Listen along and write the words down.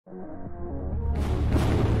Yo,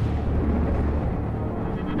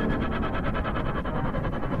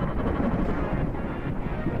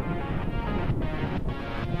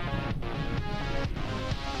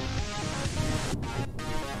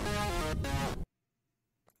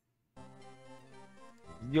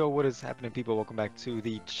 what is happening, people? Welcome back to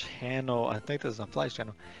the channel. I think this is on Fly's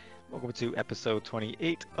channel. Welcome to episode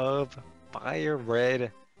 28 of FireRed,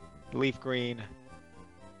 LeafGreen,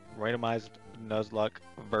 Randomized Nuzlocke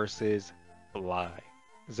versus Fly.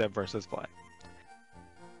 Zeb versus Fly.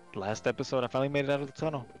 Last episode, I finally made it out of the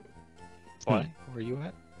tunnel. Fly, where you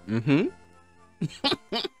at?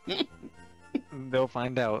 They'll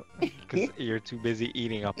find out because you're too busy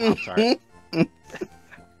eating a Pop-Tart.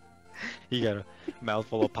 You got a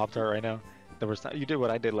mouthful of Pop-Tart right now. There was you did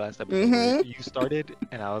what I did last episode. You started,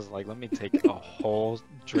 and I was like, let me take a whole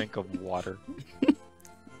drink of water.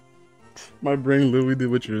 My brain literally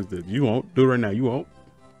did what yours did. You won't do it right now. You won't.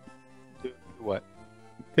 Do what?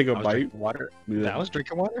 Take a bite. Water. Yeah. I was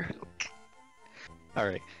drinking water. All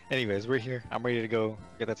right. Anyways, we're here. I'm ready to go.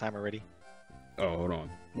 Get that timer ready. Oh, hold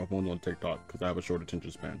on. My phone's on TikTok because I have a short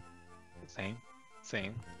attention span.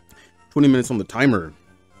 Same. 20 minutes on the timer.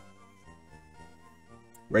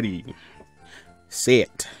 Ready,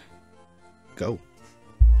 set, go.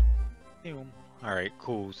 All right,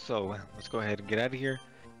 cool. So let's go ahead and get out of here.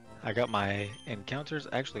 I got my encounters.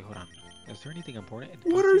 Actually, hold on. Is there anything important?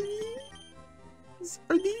 What are these?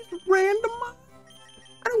 Are these random?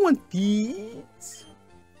 I don't want these.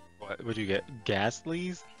 What would you get?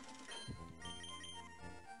 Ghastlies?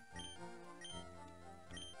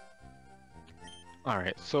 All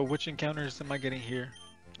right. So which encounters am I getting here?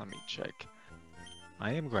 Let me check.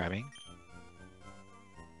 I am grabbing.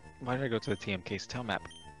 Why did I go to the TMK's tell map?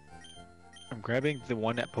 I'm grabbing the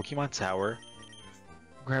one at Pokemon Tower.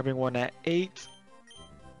 I'm grabbing one at 8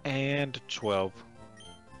 and 12.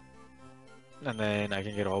 And then I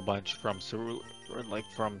can get a whole bunch from Cerulean, or like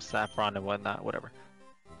from Saffron and whatnot, whatever.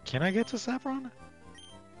 Can I get to Saffron?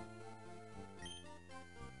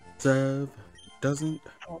 Zev doesn't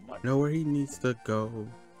know where he needs to go.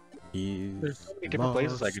 There's so many different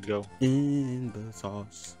places I could go. In the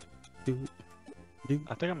sauce. I think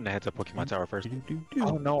I'm gonna head to Pokemon Tower first.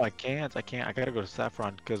 Oh no, I can't. I gotta go to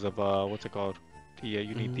Saffron because of what's it called? The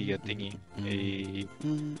you need the thingy.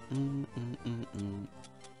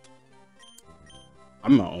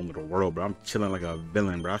 I'm not on the world, bro. I'm chilling like a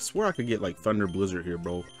villain, bro. I swear I could get like Thunder Blizzard here,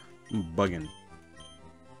 bro. I'm bugging.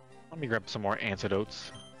 Let me grab some more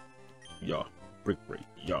antidotes. Yeah, brick,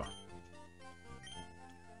 yeah.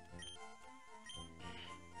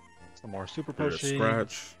 Some more super potions.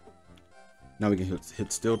 Scratch. Now we can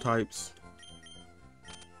hit steel types.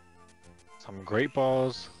 Some great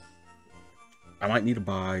balls. I might need to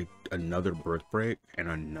buy another brick break and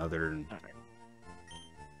another. All right.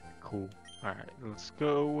 Cool. All right, let's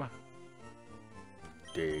go.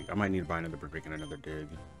 Dig. I might need to buy another brick break and another dig.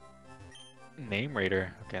 Name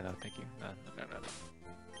Raider. Okay, no, thank you. No.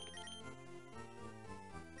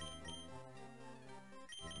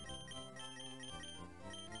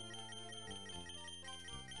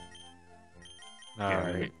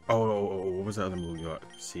 Alright. Oh, what was the other movie?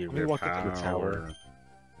 See, let me walk into the tower.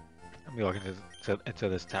 Let me walk into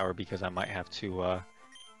this tower because I might have to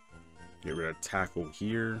get rid of tackle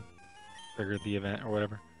here. Trigger the event or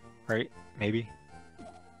whatever. Right? Maybe.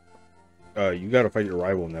 You gotta fight your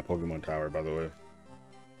rival in that Pokemon Tower, by the way.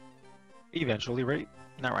 Eventually, right?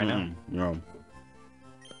 Not right now. No.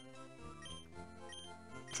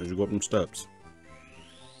 So you go up them steps.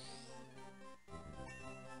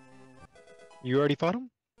 You already fought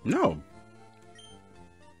him? No.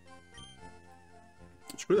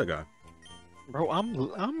 Screw that guy. Bro,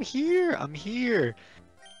 I'm here. I'm here.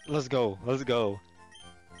 Let's go.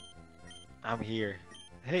 I'm here.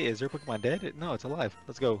 Hey, is your Pokemon dead? No, it's alive.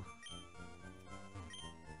 Let's go.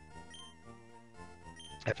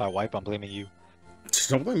 If I wipe, I'm blaming you.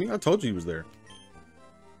 Don't blame me. I told you he was there.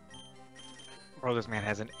 Bro, this man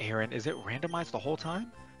has an Aaron. Is it randomized the whole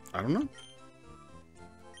time? I don't know.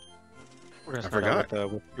 We're gonna start out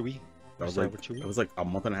with Chewy. It was like a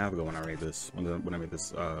month and a half ago when I made this. When I made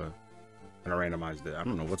this, and I randomized it. I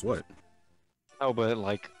don't know what's what. Oh, but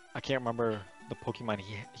like I can't remember the Pokemon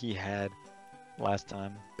he had last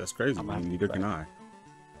time. That's crazy. Neither can I.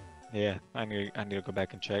 Yeah, I need to go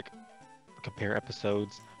back and check, compare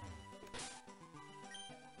episodes.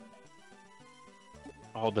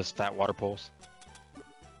 All this fat water pulse.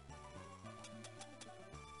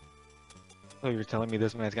 So you're telling me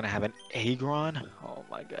this man's gonna have an Agron? Oh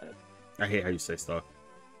my god. I hate how you say stuff.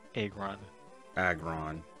 Agron.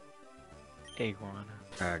 Agron. Agron.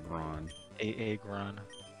 Agron. Agron.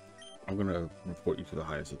 I'm gonna report you to the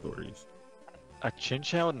highest authorities. A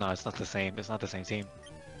Chinchou? No, it's not the same. It's not the same team.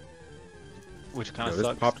 Which kind Yo, of this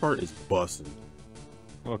sucks. Pop-Tart is busting.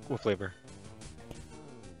 What flavor?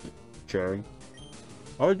 Cherry.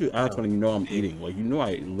 Why would you ask Oh, when you know I'm eating? Like, you know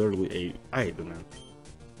I literally ate. I ate them, man.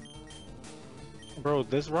 bro,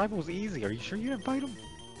 this rival's easy. Are you sure you didn't fight him?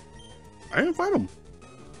 I didn't fight him.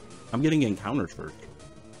 I'm getting encounters first.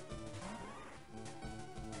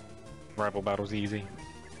 Rival battle's easy.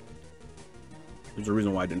 There's a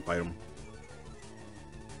reason why I didn't fight him.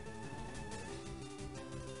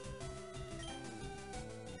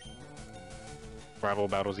 Rival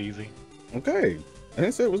battle's easy. Okay. I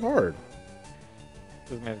didn't say it was hard.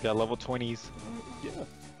 This man's got level 20s. Yeah.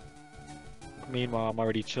 Meanwhile, I'm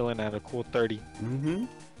already chilling at a cool 30. Mm-hmm.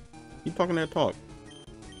 Keep talking that talk.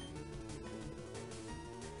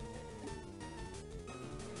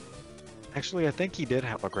 Actually, I think he did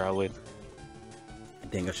have a Growlithe. I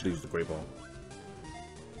think I should use the Great Ball.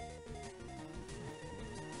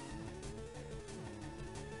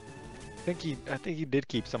 I think he did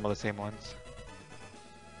keep some of the same ones.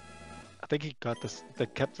 I think he got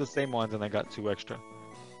kept the same ones and then got 2 extra.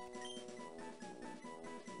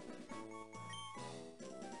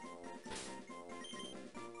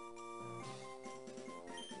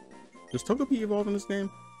 Does Togepi evolve in this game?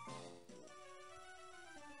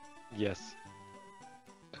 Yes.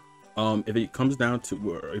 If it comes down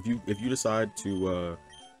to if you decide to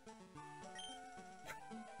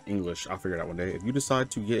English, I'll figure it out one day. If you decide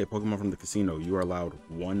to get a Pokemon from the casino, you are allowed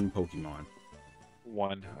 1 Pokemon.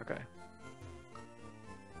 1, okay.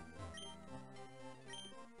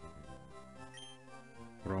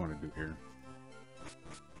 What do I want to do here?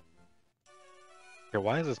 Yeah,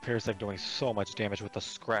 why is this Parasect doing so much damage with the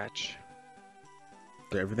scratch?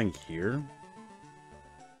 Is everything here?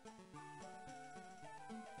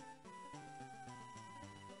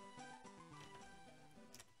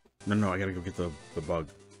 No, I gotta go get the bug.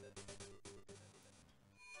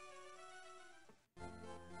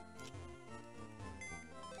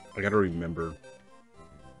 I gotta remember.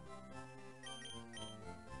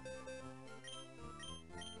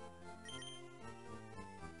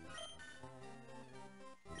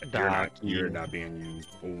 You're not being used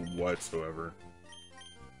whatsoever.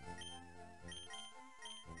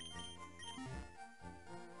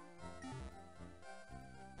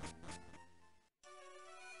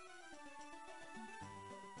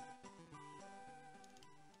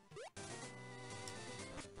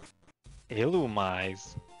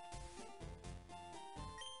 Illumise.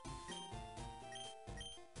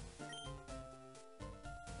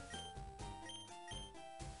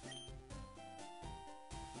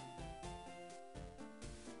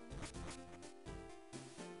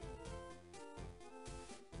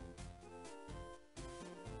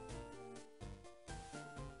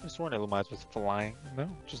 I sworn Illumise was flying. No,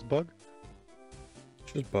 just bug.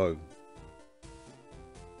 Just bug.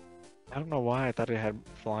 I don't know why I thought it had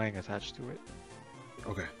flying attached to it.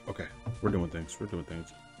 Okay. We're doing things.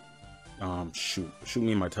 Shoot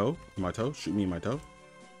me in my toe. Shoot me in my toe.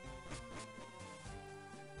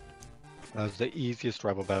 That was the easiest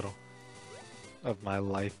rival battle of my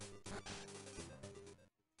life.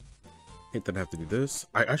 Hate that I have to do this.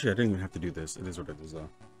 I didn't even have to do this. It is what it is though.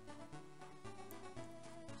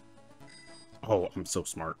 Oh, I'm so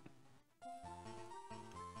smart.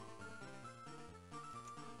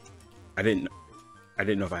 I didn't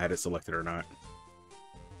know if I had it selected or not.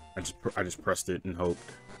 I just pressed it and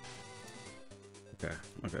hoped. Okay,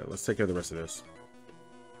 let's take care of the rest of this.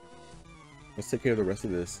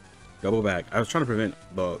 Double back. I was trying to prevent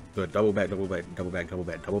the double back,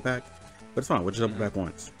 but it's fine. We'll just double back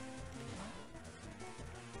once.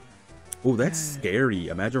 Oh, that's scary.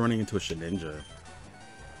 Imagine running into a Shedinja.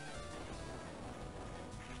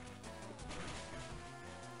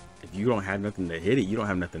 If you don't have nothing to hit it, you don't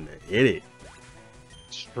have nothing to hit it.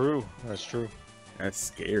 It's true. That's true. That's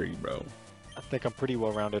scary, bro. I think I'm pretty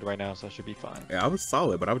well rounded right now, so I should be fine. Yeah, I was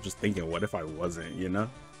solid, but I was just thinking, what if I wasn't, you know?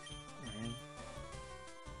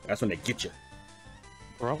 That's when they get you.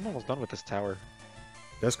 Bro, I'm almost done with this tower.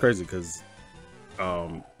 That's crazy, because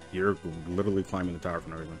you're literally climbing the tower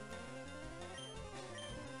for no reason.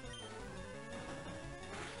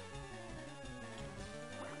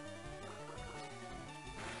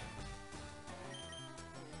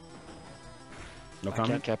 No comment?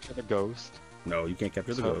 I can't capture the ghost. No, you can't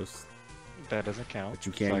capture the ghost. That doesn't count. But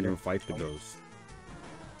you can't even fight the ghost.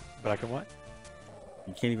 But I can what?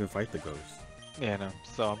 You can't even fight the ghost. Yeah, no.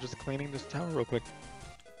 So I'm just cleaning this tower real quick.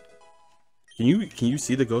 Can you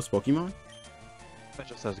see the ghost Pokemon? That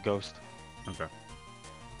just says ghost. Okay.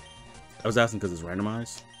 I was asking because it's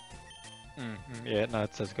randomized. Yeah, no,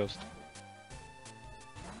 it says ghost.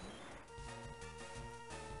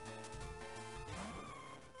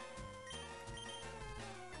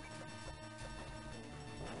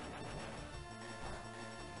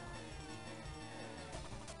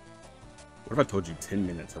 What if I told you 10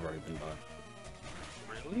 minutes have already been by?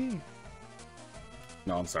 Really?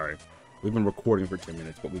 No, I'm sorry. We've been recording for 10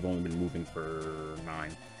 minutes, but we've only been moving for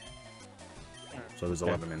 9. So there's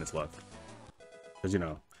 11 minutes left. Because, you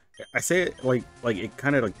know, I say it like it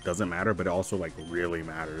kind of like doesn't matter, but it also like really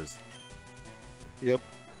matters. Yep.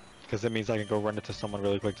 Because it means I can go run into someone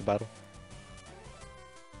really quick to battle.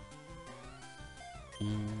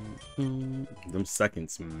 Them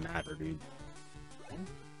seconds matter, dude.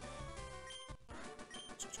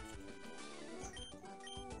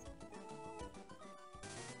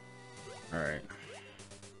 Alright.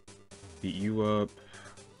 Beat you up.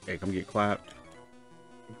 Hey, come get clapped.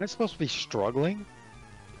 Am I supposed to be struggling?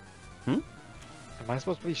 Hmm? Am I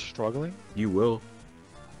supposed to be struggling? You will.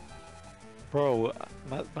 Bro,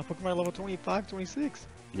 my Pokemon are level 25, 26.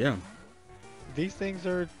 Yeah. These things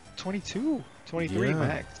are 22, 23 Yeah.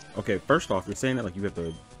 max. Okay, first off, you're saying that like you have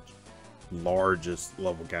the largest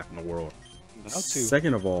level gap in the world.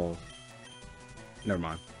 Second of all, never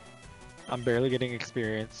mind. I'm barely getting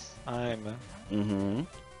experience. I'm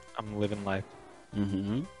living life.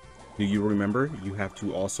 Do you remember? You have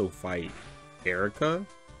to also fight Erica,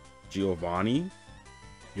 Giovanni,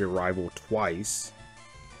 your rival twice,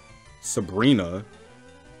 Sabrina,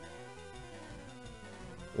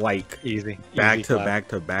 like Easy. back Easy to clap. back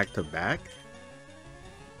to back to back.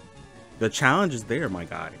 The challenge is there, my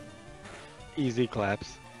guy. Easy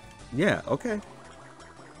claps. Yeah, okay.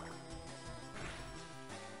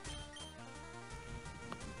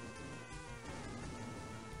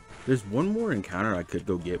 There's one more encounter I could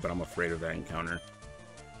go get, but I'm afraid of that encounter.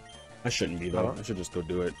 I shouldn't be, though. I should just go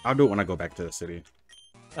do it. I'll do it when I go back to the city.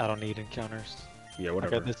 I don't need encounters. Yeah,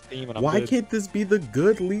 whatever. I got this theme and I'm Why good. can't this be the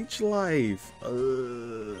good leech life?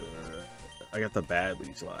 I got the bad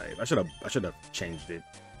leech life. I should have changed it.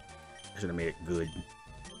 I should have made it good.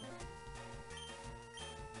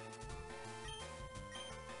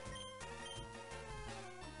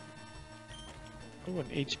 Oh, an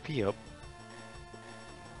HP up.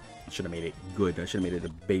 I should have made it good. I should have made it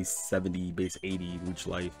a base 70, base 80 leech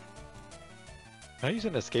life. Can I use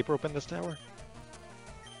an escape rope in this tower?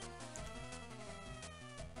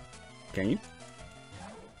 Can you?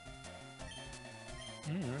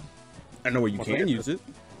 Mm-hmm. I know where you can use it.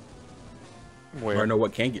 Where? Or I know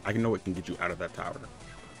what can get. I know what can get you out of that tower.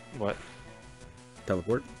 What?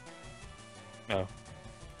 Teleport. Oh.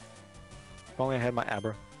 If only I had my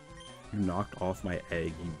Abra. You knocked off my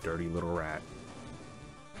egg, you dirty little rat.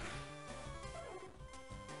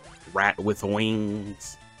 Rat with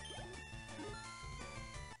wings.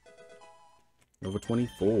 Level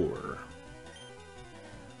 24.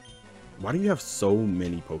 Why do you have so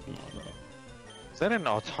many Pokemon though? Is that an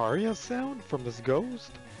Altaria sound from this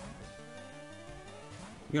ghost?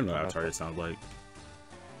 You don't know what Altaria sounds like.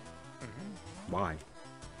 Why?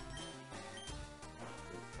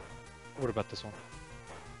 What about this one?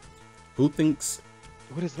 Who thinks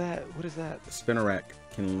What is that? What is that? Spinarak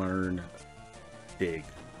can learn dig?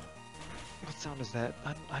 What sound is that?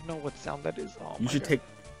 I know what sound that is. Oh You my should God.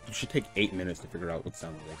 take 8 minutes to figure out what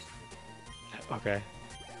sound it is. Okay.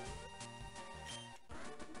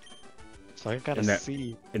 So I can kind of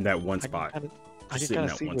see. In that one spot. I can sit in kind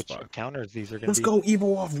of that see one which spot. encounters these are gonna Let's be. go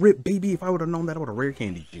Evo off rip, baby. If I would have known that, I would have rare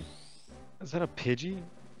candied you. Is that a Pidgey?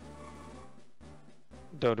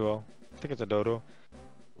 Dodo. I think it's a Dodo.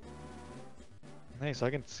 Nice, so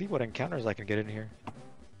I can see what encounters I can get in here.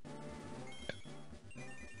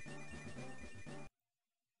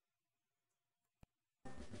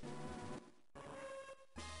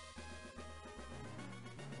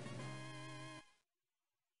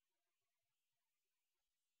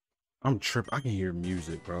 I'm tripping. I can hear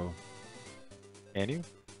music, bro. Can you?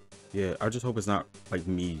 Yeah, I just hope it's not like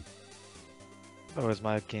me. Oh, is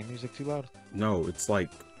my game music too loud? No, it's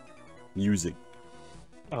like music.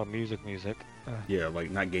 Oh, music. Yeah,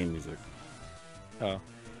 like not game music. Oh.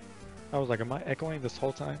 I was like, am I echoing this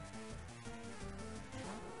whole time?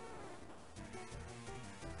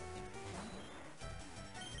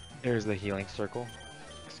 There's the healing circle.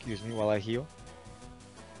 Excuse me while I heal.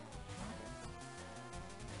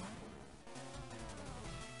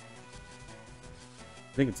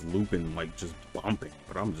 I think it's looping, like just bumping,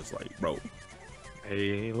 but I'm just like, bro.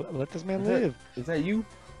 Hey, let this man live. Is that you?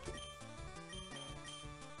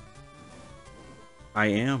 I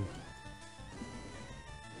am.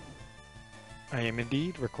 I am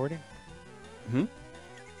indeed recording.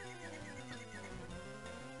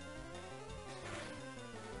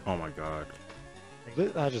 Oh my god.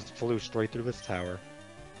 I just flew straight through this tower.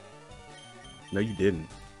 No, you didn't.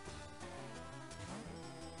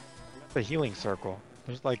 The healing circle.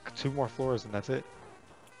 There's like 2 more floors and that's it.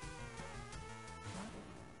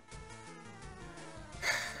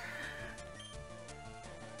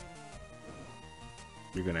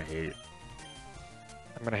 You're gonna hate.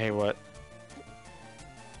 I'm gonna hate what?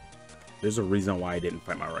 There's a reason why I didn't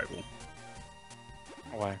fight my rival.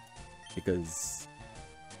 Why? Because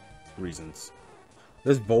reasons.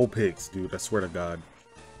 There's Vulpix, dude. I swear to God.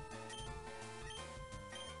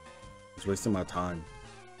 It's wasting my time.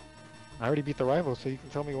 I already beat the rival, so you can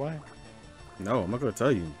tell me why. No, I'm not gonna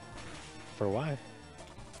tell you. For why?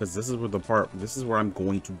 Because this is where I'm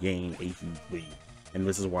going to gain a huge lead. And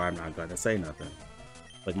this is why I'm not gonna say nothing.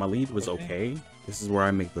 Like, my lead was okay. This is where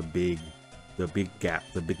I make the big gap,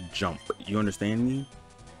 the big jump. You understand me?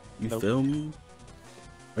 You feel me?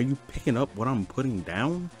 Are you picking up what I'm putting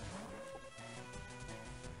down?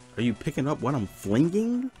 Are you picking up what I'm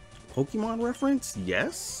flinging? Pokemon reference?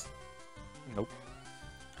 Yes? Nope.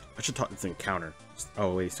 I should talk this encounter.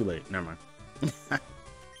 Oh wait, it's too late. Never mind.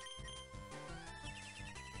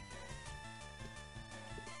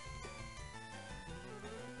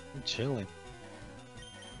 I'm chilling.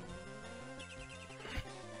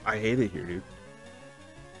 I hate it here, dude.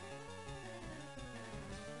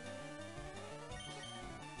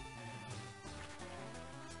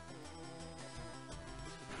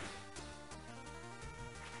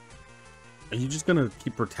 Are you just gonna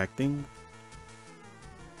keep protecting?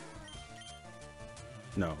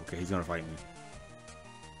 No, okay, he's gonna fight me.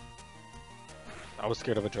 I was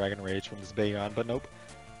scared of a Dragon Rage from this Bayon, but nope.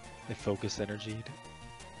 They focus energied.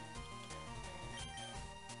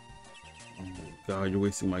 Oh my god, you're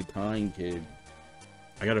wasting my time, kid.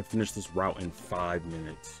 I gotta finish this route in 5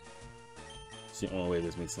 minutes. It's the only way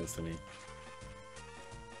this makes sense to me.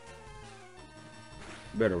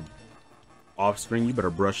 You better, off screen, you better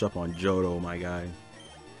brush up on Johto, my guy.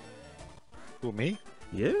 Who, me?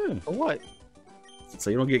 Yeah. For what? So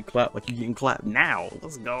you don't get clapped like you're getting clapped now.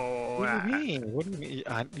 Let's go. What do you mean? What do you mean?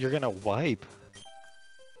 You're gonna wipe.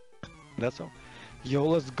 That's all. Yo,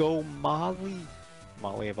 let's go, Molly.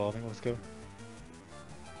 Molly evolving, let's go.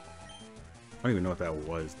 I don't even know what that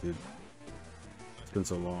was, dude. It's been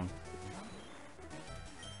so long.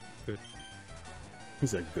 Good. He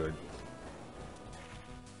said good.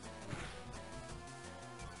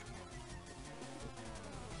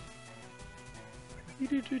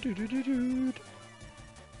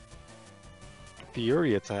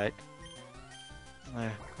 Fury attack.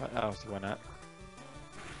 I don't see why not.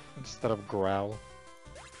 Instead of growl.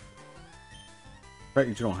 The fact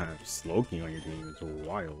that you don't have Slowking on your team is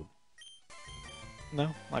wild. No,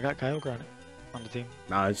 I got Kyogre on the team.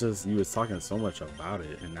 Nah, it's just you was talking so much about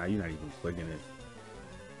it, and now you're not even clicking it.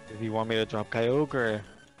 If you want me to drop Kyogre,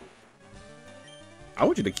 I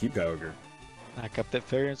want you to keep Kyogre. I kept it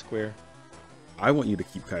fair and square. I want you to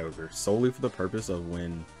keep Kyogre solely for the purpose of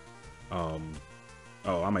when, oh,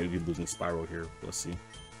 I might be losing Spiral here. Let's see.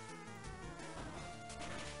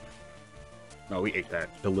 No, we ate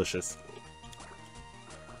that. Delicious.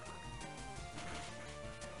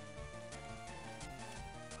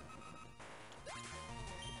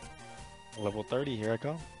 Level 30, here I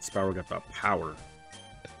go. Spiral got that power.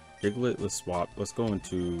 Diglett, let's swap. Let's go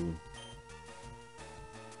into...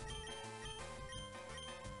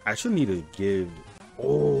 I actually need to give...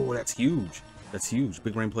 Oh, that's huge. That's huge.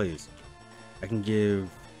 Big brain plays. I can give...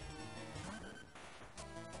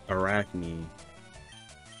 Arachne...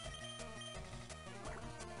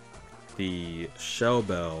 the Shell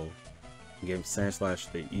Bell, and give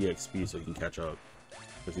Sandslash the EXP so he can catch up.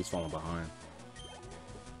 Because he's falling behind.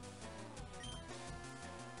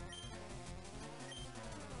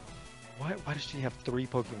 Why does she have 3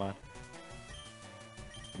 Pokemon?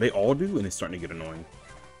 They all do, and it's starting to get annoying.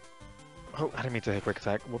 Oh, I didn't mean to hit quick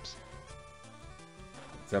attack. Whoops.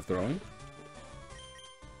 Is that throwing?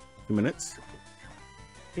 2 minutes?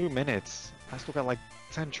 2 minutes. I still got like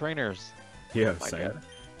 10 trainers. Yeah, Oh same. God.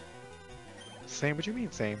 Same? What do you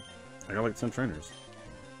mean same? I got like 10 trainers.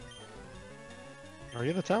 Are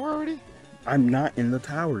you in the tower already? I'm not in the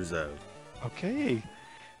towers though. Okay.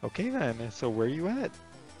 Okay then. So where are you at?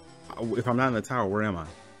 If I'm not in the tower, where am I?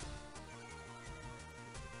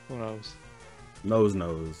 Who knows?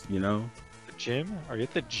 Knows, you know? The gym? Are you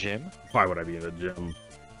at the gym? Why would I be in the gym?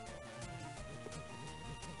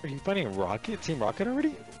 Are you fighting Rocket? Team Rocket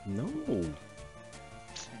already? No.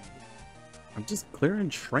 I'm just clearing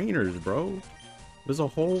trainers, bro. There's a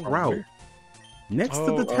whole route. Next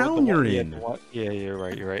to the town you're in. Yeah, you're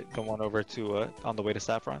right, you're right. The one over to, on the way to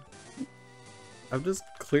Saffron. I'm just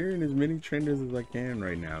clearing as many trainers as I can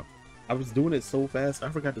right now. I was doing it so fast, I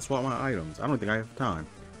forgot to swap my items. I don't think I have time.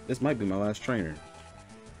 This might be my last trainer.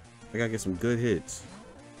 I gotta get some good hits.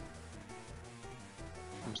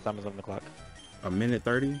 How much time is on the clock?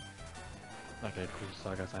 1:30. Okay, cool.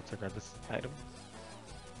 So I guess I have to grab this item.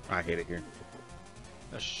 I hate it here.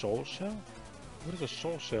 A shoal shell? What is a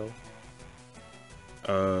shoal shell?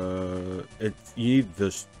 You need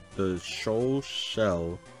the shoal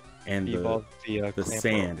shell and the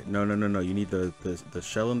sand. No. You need the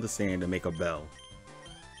shell and the sand to make a bell.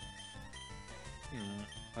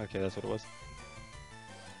 Okay, that's what it was.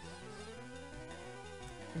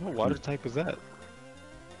 What water type is that?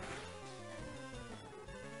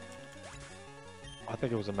 I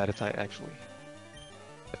think it was a Metatite actually.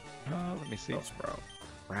 Let me see. Oh, bro.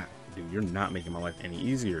 Crap, dude, you're not making my life any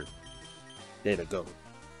easier. There to go.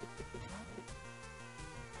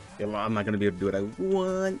 Yeah, well, I'm not gonna be able to do what I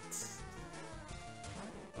want.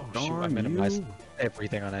 Oh shoot, I minimized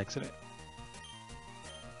everything on accident.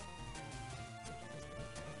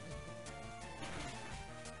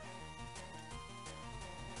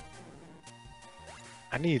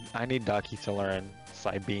 I need Daki to learn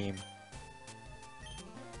side beam.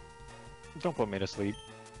 Don't put me to sleep.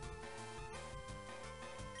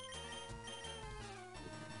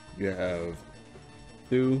 You have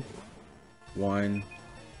 2, 1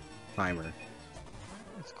 timer.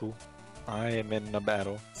 That's cool. I am in a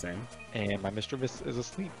battle. Same. And my mistress is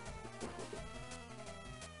asleep.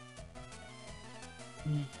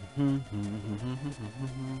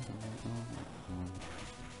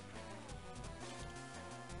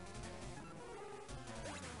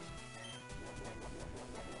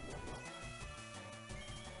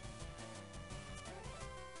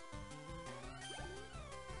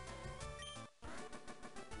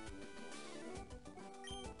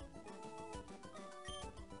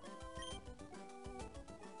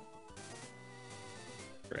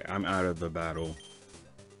 Right, I'm out of the battle.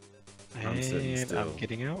 I'm sitting still. I'm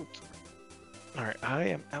getting out. Alright, I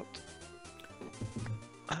am out.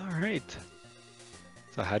 Alright.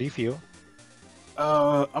 So how do you feel?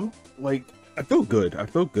 I'm like, I feel good.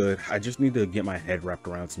 I just need to get my head wrapped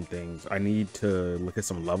around some things. I need to look at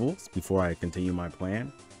some levels before I continue my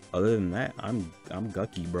plan. Other than that, I'm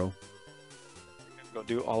gucky, bro. Go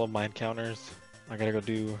do all of my encounters. I gotta go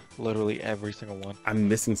do literally every single one. I'm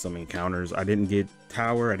missing some encounters. I didn't get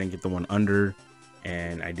tower, I didn't get the one under,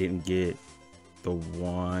 and I didn't get the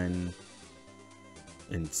one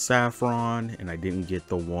in Saffron, and I didn't get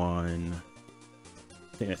the one.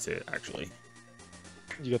 I think that's it, actually.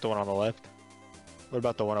 You got the one on the left? What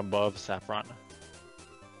about the one above Saffron?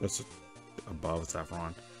 What's above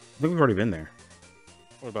Saffron? I think we've already been there.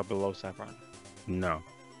 What about below Saffron? No.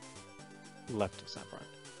 Left of Saffron.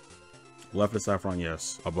 Left of Saffron,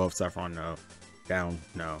 yes. Above Saffron, no. Down,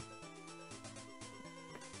 no.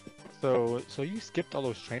 So you skipped all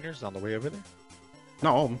those trainers on the way over there?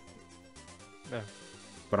 Not all of them. Yeah.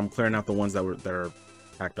 But I'm clearing out the ones that are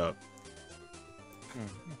packed up.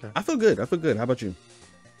 Okay. I feel good. How about you?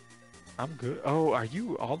 I'm good. Oh, are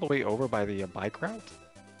you all the way over by the bike route?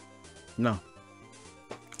 No.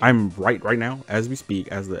 I'm right now, as we speak,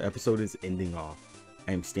 as the episode is ending off.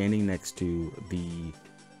 I am standing next to the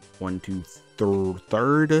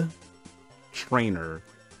 3rd trainer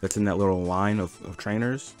that's in that little line of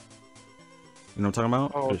trainers. You know what I'm talking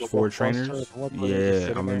about? Oh, there's 4 trainers.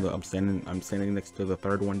 Yeah, I'm standing next to the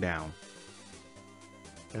 3rd one down.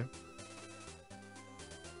 Okay.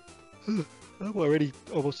 I'm already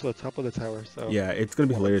almost to the top of the tower, so yeah, it's gonna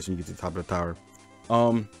be hilarious when you get to the top of the tower.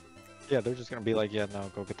 Yeah, they're just gonna be like, yeah,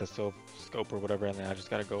 no, go get the scope or whatever, and then I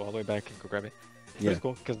just gotta go all the way back and go grab it. Yeah, it's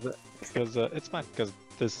cool because it's fine because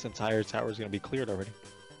this entire tower is gonna be cleared already.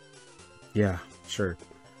 Yeah, sure.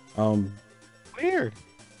 Weird.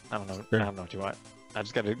 I don't know. Sure. I don't know what you want. I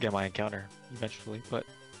just gotta get my encounter eventually, but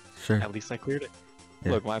sure. at least I cleared it.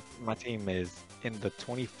 Yeah. Look, my team is in the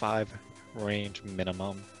 25 range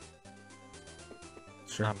minimum.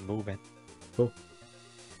 Sure. I'm moving. Cool.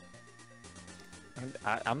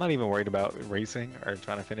 I'm not even worried about racing or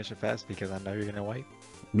trying to finish it fast because I know you're gonna wipe.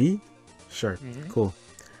 Me? Sure. Cool. All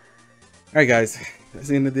right, guys. That's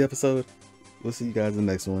the end of the episode. We'll see you guys in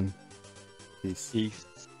the next one. Peace. Peace.